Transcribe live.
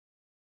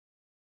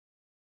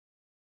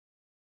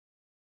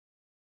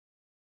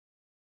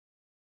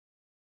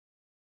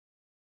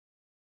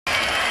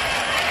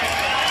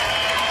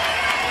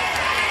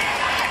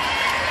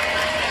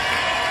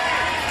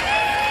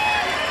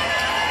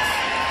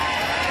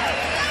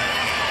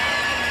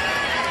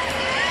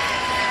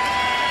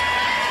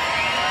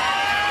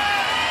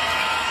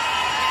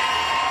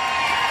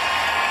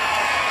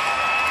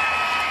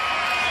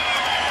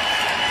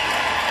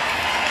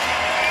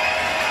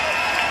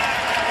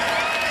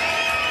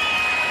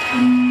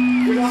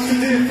We lost a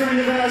dear friend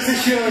of ours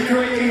this year, a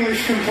great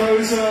English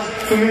composer,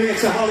 familiar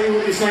to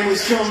Hollywood. His name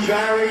was John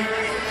Barry.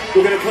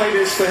 We're going to play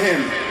this for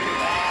him.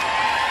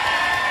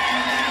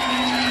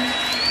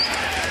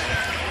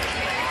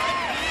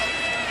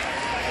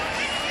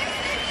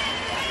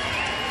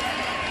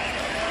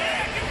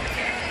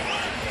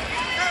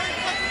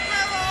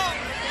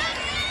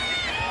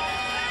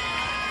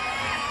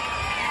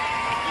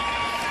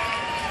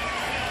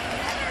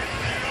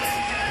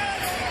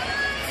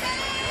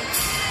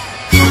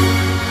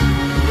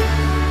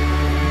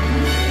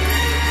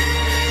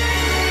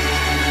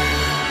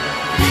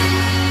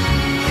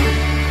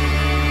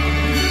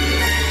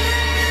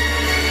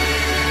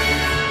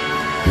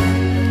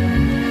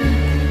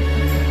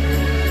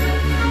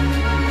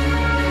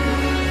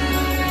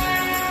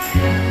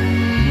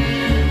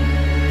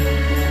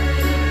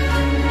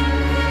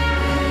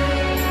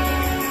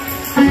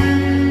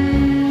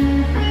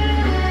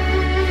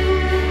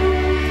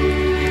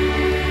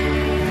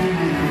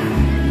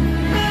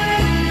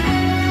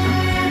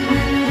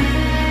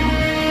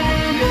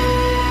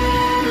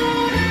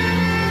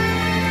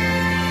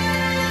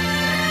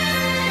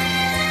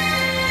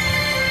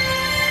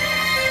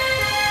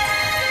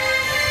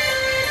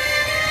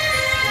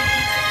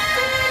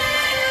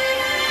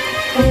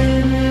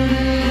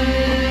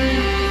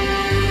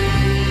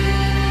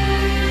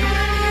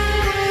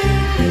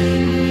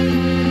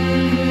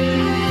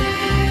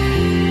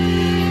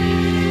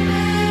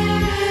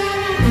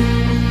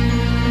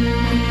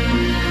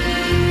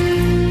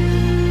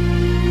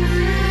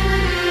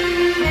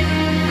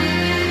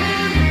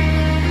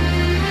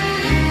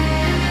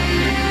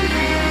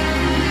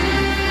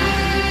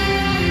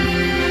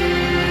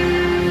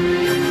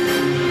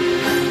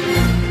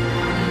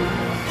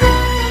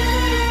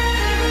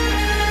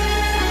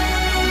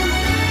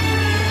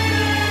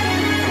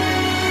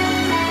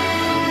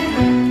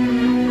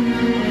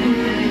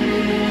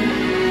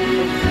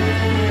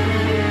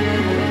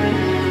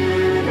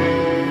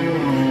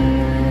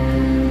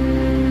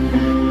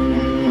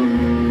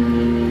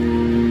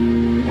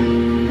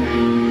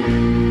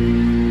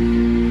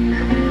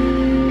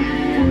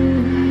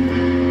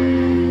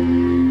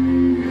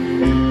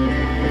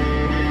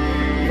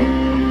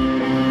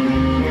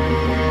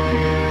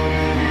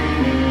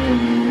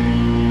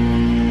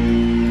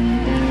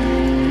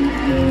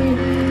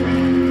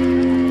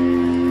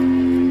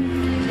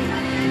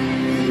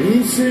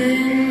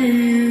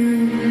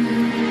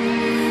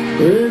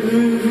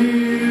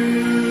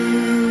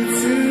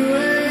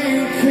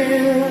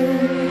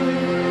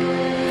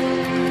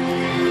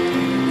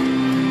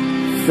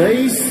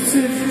 Face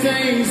to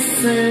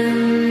face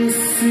in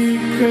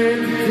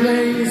secret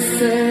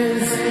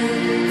places,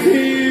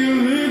 feel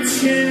the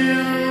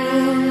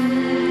chill.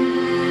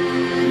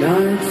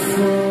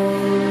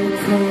 Nightfall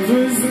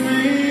covers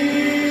me,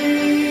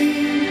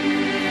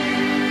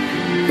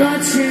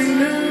 but you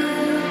know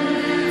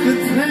the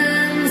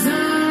plans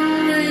I'm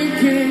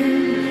making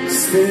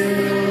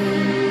still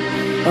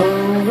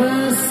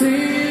overseas.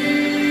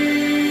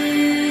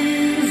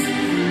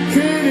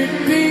 Could it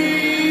be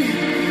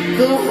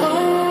the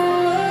whole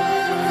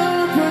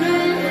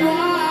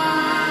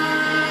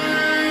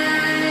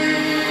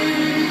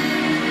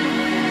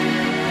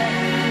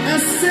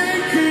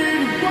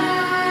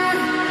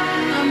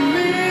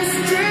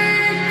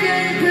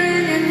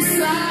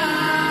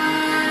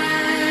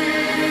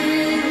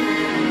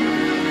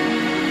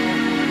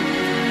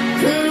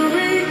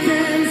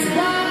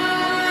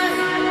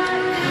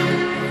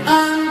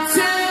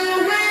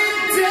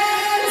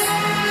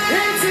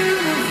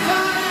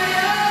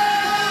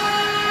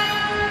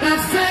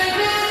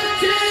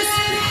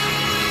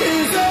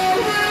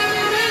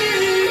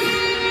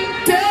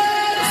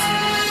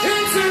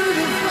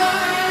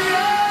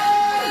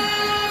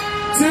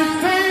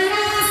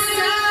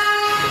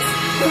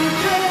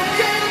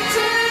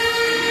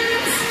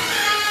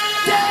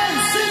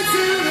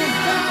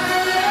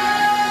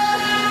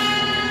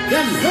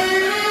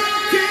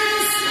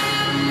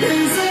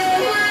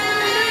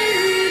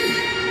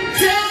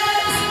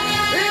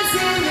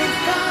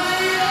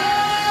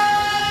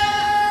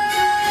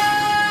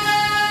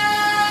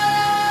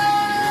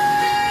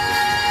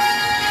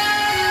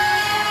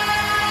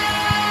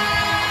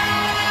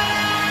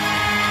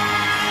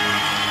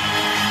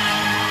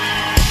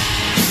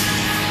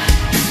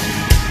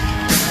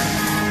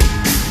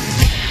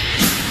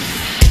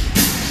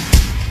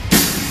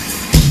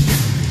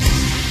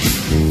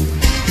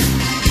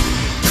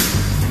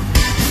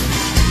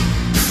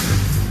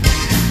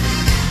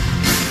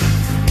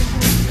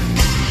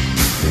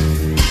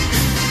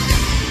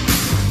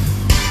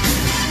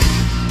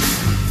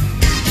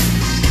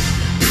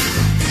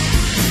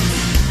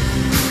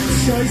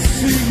choice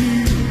for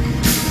you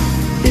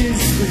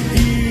is for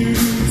you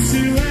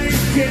to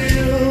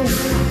kill.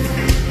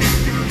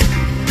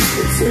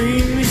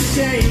 Between the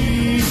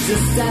shades,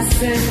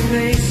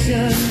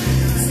 assassination,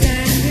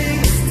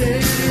 standing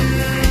still.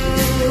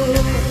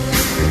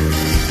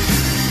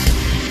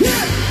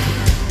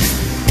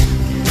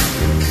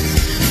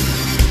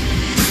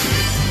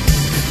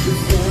 The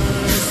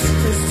first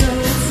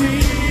crystal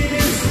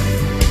tears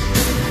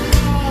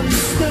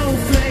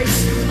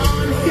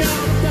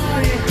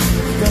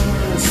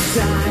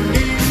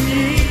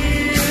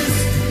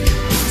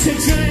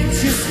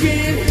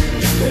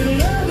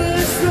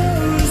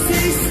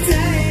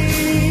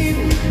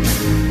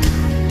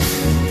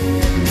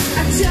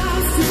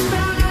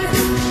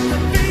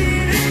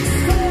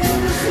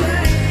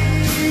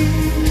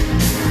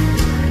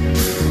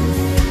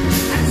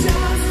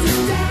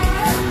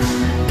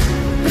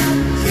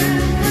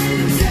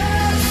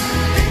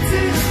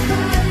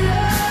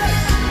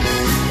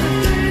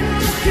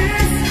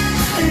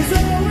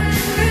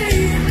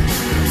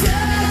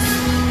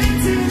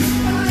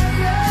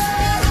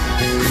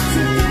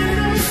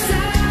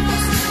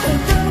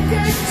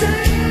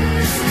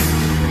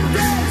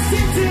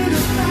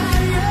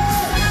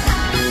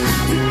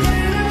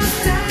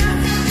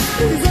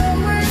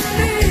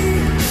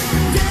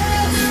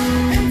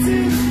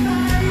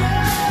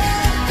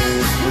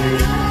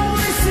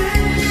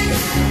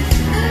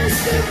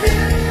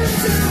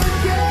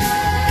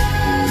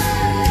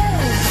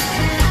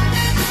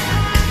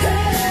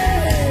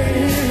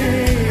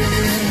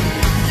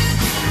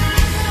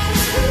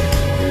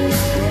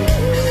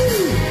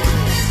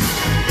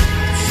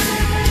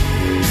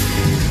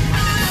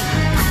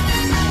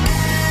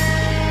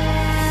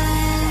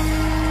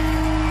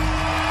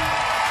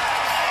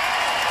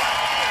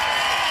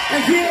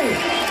Thank you.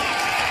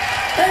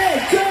 Hey,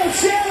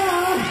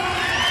 Coachella!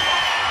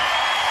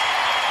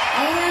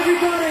 I want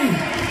everybody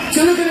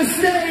to look at the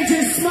stage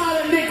and smile